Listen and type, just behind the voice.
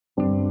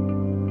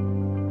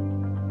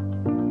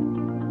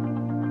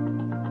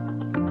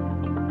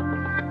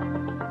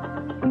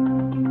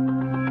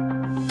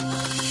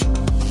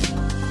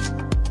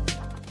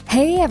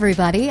Hey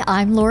everybody,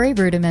 I'm Lori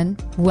Rudiman.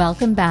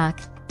 Welcome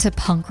back to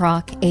Punk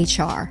Rock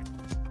HR.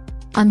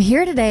 I'm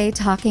here today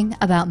talking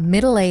about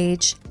middle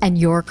age and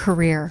your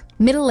career.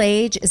 Middle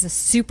age is a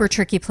super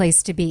tricky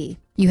place to be.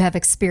 You have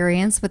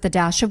experience with a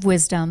dash of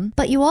wisdom,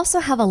 but you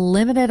also have a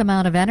limited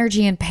amount of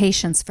energy and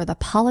patience for the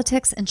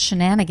politics and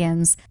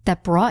shenanigans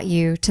that brought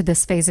you to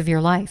this phase of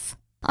your life.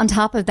 On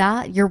top of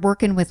that, you're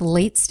working with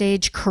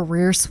late-stage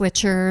career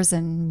switchers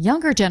and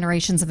younger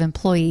generations of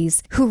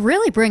employees who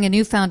really bring a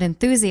newfound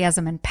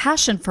enthusiasm and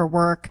passion for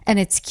work, and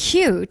it's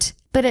cute,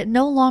 but it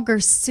no longer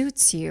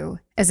suits you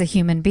as a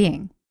human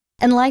being.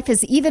 And life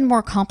is even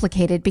more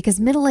complicated because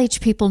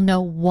middle-aged people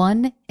know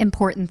one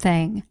important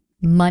thing: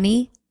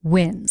 money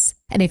wins.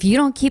 And if you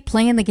don't keep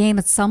playing the game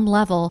at some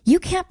level, you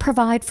can't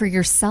provide for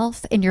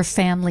yourself and your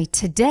family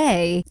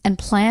today and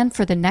plan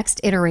for the next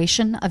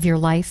iteration of your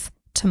life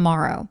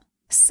tomorrow.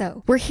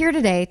 So we're here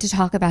today to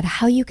talk about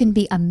how you can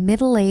be a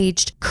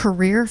middle-aged,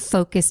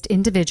 career-focused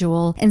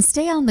individual and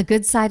stay on the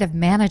good side of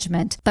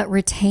management, but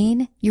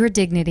retain your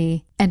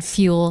dignity and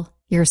fuel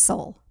your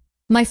soul.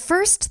 My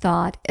first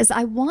thought is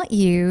I want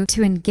you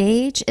to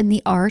engage in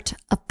the art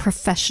of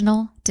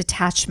professional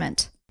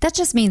detachment. That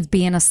just means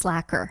being a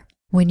slacker.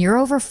 When you're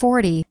over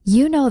 40,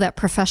 you know that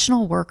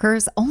professional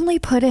workers only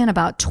put in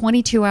about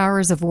 22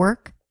 hours of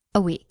work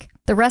a week.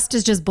 The rest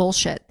is just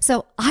bullshit.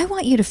 So I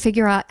want you to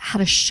figure out how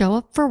to show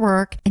up for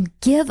work and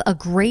give a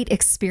great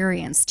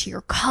experience to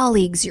your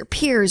colleagues, your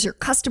peers, your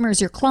customers,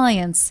 your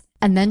clients,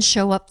 and then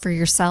show up for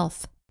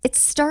yourself. It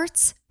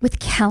starts with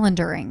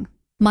calendaring.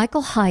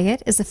 Michael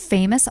Hyatt is a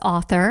famous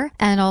author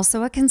and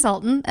also a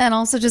consultant and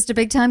also just a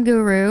big-time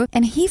guru.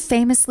 And he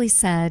famously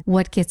said,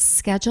 "What gets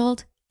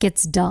scheduled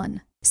gets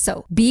done."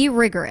 So be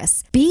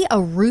rigorous, be a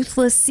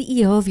ruthless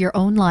CEO of your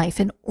own life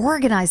and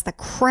organize the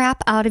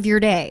crap out of your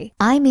day.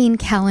 I mean,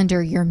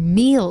 calendar your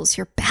meals,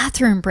 your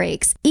bathroom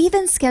breaks,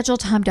 even schedule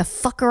time to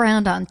fuck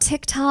around on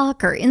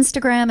TikTok or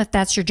Instagram if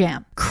that's your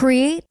jam.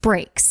 Create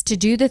breaks to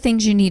do the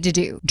things you need to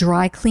do.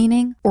 Dry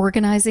cleaning,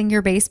 organizing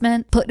your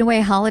basement, putting away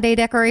holiday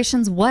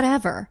decorations,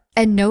 whatever.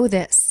 And know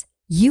this: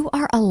 you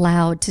are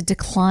allowed to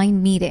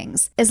decline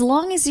meetings as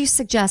long as you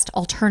suggest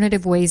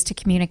alternative ways to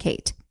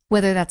communicate.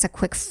 Whether that's a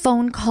quick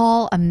phone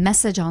call, a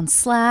message on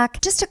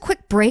Slack, just a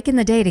quick break in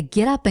the day to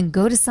get up and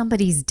go to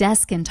somebody's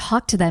desk and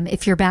talk to them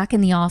if you're back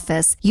in the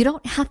office. You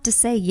don't have to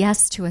say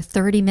yes to a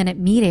 30-minute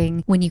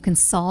meeting when you can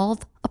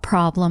solve a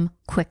problem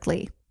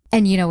quickly.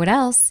 And you know what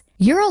else?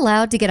 You're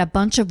allowed to get a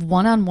bunch of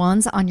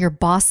one-on-ones on your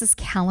boss's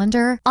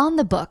calendar on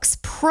the books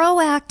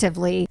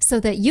proactively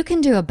so that you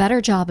can do a better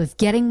job of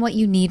getting what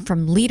you need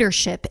from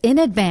leadership in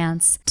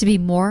advance to be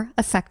more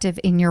effective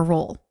in your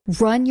role.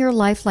 Run your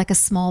life like a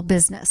small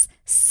business.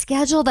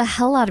 Schedule the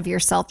hell out of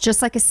yourself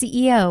just like a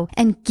CEO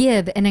and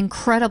give an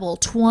incredible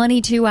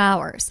 22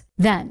 hours.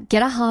 Then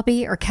get a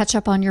hobby or catch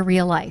up on your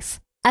real life.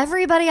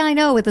 Everybody I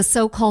know with a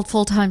so-called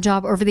full-time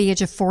job over the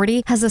age of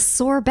 40 has a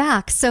sore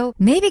back, so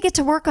maybe get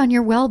to work on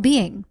your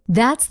well-being.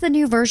 That's the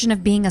new version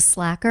of being a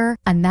slacker,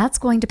 and that's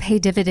going to pay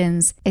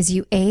dividends as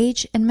you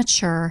age and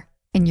mature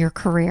in your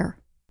career.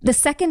 The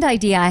second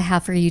idea I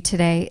have for you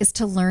today is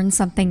to learn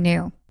something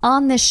new.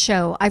 On this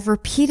show, I've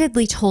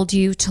repeatedly told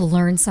you to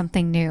learn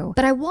something new,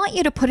 but I want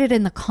you to put it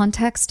in the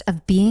context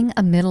of being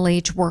a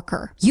middle-aged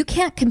worker. You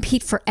can't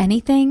compete for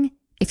anything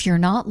if you're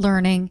not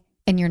learning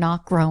and you're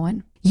not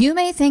growing. You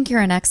may think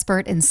you're an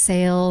expert in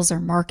sales or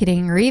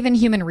marketing or even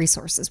human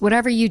resources,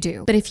 whatever you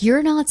do. But if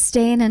you're not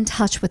staying in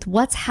touch with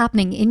what's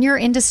happening in your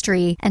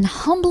industry and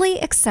humbly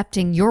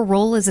accepting your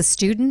role as a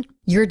student,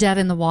 you're dead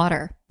in the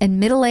water. And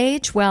middle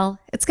age, well,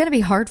 it's going to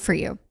be hard for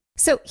you.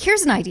 So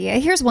here's an idea.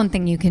 Here's one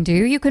thing you can do.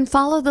 You can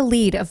follow the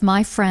lead of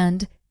my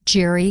friend,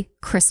 Jerry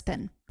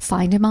Crispin.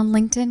 Find him on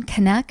LinkedIn,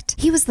 connect.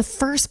 He was the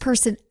first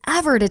person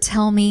ever to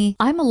tell me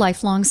I'm a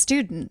lifelong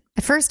student.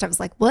 At first I was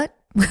like, what?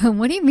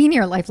 What do you mean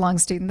you're a lifelong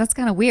student? That's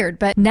kind of weird.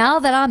 But now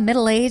that I'm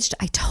middle-aged,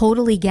 I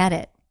totally get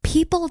it.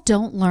 People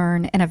don't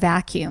learn in a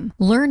vacuum.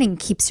 Learning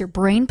keeps your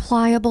brain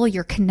pliable,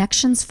 your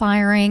connections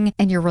firing,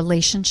 and your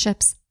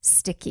relationships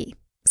sticky.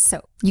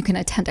 So you can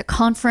attend a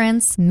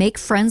conference, make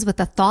friends with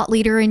a thought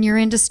leader in your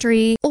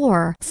industry,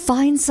 or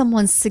find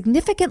someone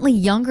significantly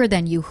younger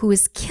than you who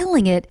is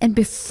killing it and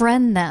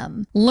befriend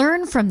them.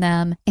 Learn from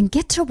them and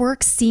get to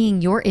work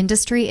seeing your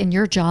industry and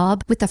your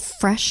job with a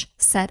fresh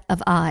set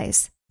of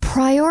eyes.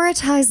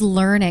 Prioritize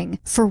learning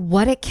for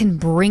what it can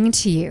bring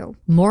to you.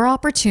 More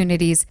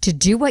opportunities to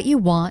do what you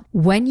want,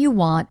 when you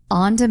want,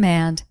 on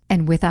demand,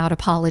 and without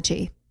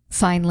apology.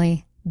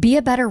 Finally, be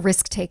a better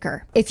risk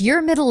taker. If you're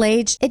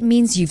middle-aged, it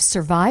means you've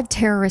survived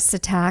terrorist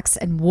attacks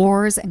and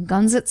wars and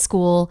guns at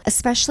school,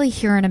 especially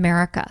here in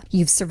America.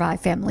 You've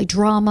survived family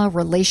drama,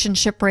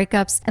 relationship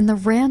breakups, and the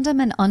random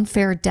and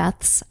unfair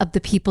deaths of the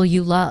people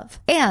you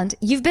love. And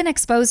you've been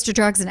exposed to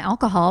drugs and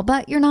alcohol,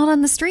 but you're not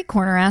on the street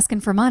corner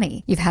asking for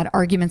money. You've had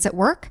arguments at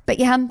work, but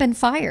you haven't been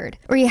fired.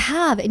 Or you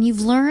have, and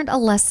you've learned a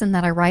lesson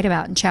that I write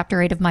about in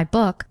Chapter 8 of my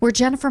book, where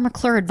Jennifer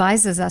McClure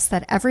advises us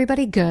that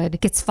everybody good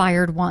gets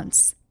fired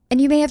once.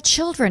 And you may have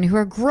children who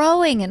are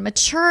growing and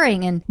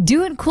maturing and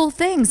doing cool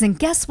things. And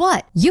guess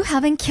what? You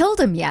haven't killed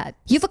them yet.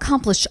 You've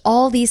accomplished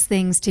all these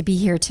things to be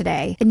here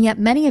today. And yet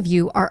many of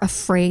you are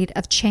afraid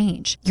of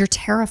change. You're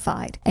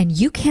terrified. And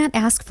you can't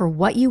ask for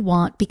what you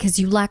want because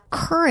you lack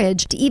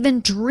courage to even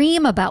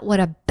dream about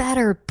what a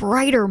better,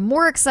 brighter,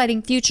 more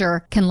exciting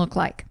future can look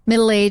like.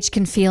 Middle age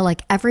can feel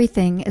like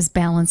everything is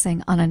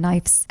balancing on a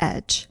knife's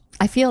edge.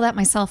 I feel that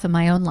myself in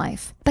my own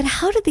life. But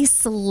how do these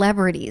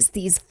celebrities,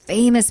 these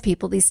famous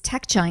people, these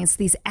tech giants,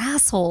 these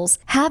assholes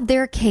have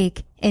their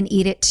cake and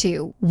eat it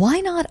too? Why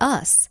not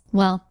us?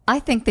 Well, I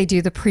think they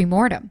do the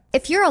pre-mortem.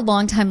 If you're a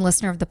longtime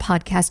listener of the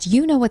podcast,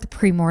 you know what the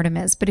pre-mortem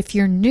is. But if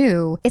you're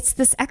new, it's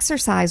this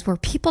exercise where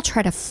people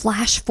try to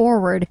flash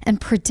forward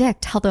and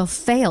predict how they'll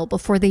fail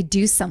before they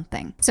do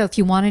something. So if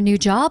you want a new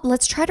job,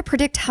 let's try to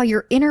predict how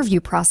your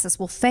interview process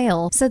will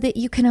fail so that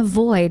you can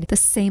avoid the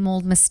same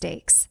old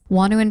mistakes.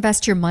 Want to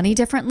invest your money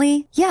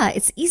differently? Yeah,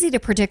 it's easy to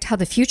predict how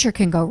the future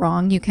can go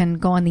wrong. You can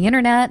go on the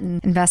internet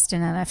and invest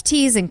in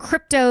NFTs and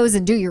cryptos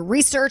and do your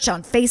research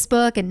on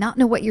Facebook and not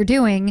know what you're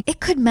doing. It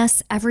could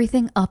mess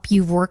everything up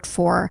you've worked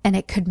for, and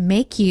it could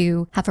make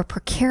you have a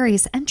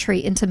precarious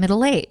entry into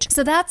middle age.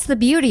 So that's the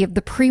beauty of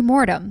the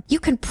pre-mortem. You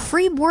can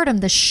pre-mortem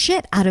the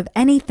shit out of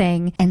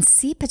anything and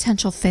see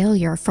potential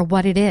failure for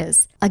what it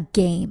is. A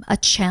game, a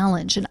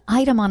challenge, an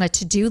item on a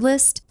to-do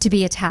list to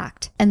be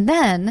attacked. And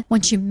then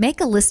once you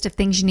make a list of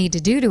things you need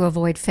to do to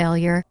avoid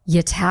failure,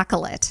 you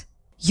tackle it.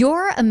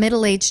 You're a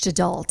middle-aged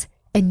adult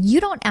and you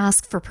don't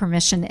ask for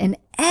permission in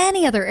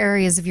any other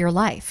areas of your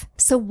life.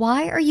 So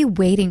why are you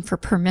waiting for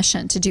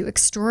permission to do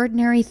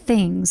extraordinary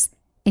things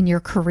in your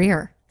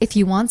career? If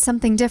you want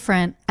something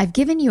different, I've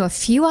given you a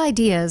few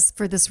ideas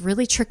for this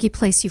really tricky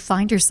place you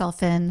find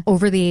yourself in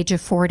over the age of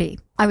 40.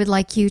 I would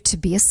like you to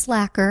be a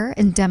slacker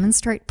and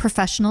demonstrate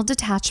professional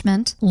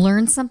detachment,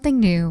 learn something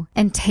new,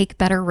 and take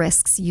better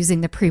risks using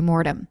the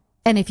pre-mortem.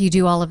 And if you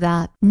do all of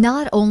that,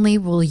 not only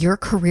will your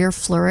career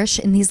flourish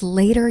in these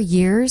later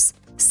years,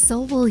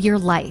 so will your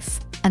life.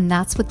 And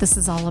that's what this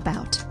is all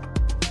about.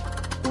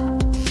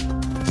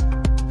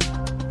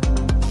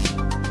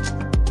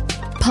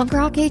 Punk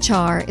Rock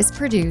HR is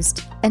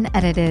produced and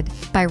edited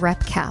by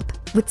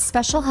RepCap with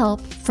special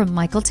help from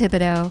Michael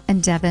Thibodeau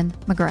and Devin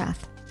McGrath.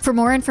 For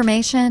more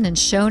information and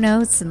show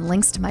notes and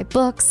links to my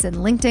books and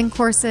LinkedIn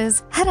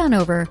courses, head on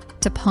over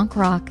to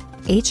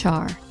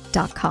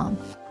punkrockhr.com.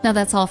 Now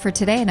that's all for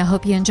today, and I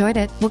hope you enjoyed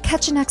it. We'll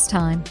catch you next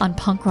time on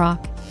Punk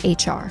Rock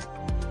HR.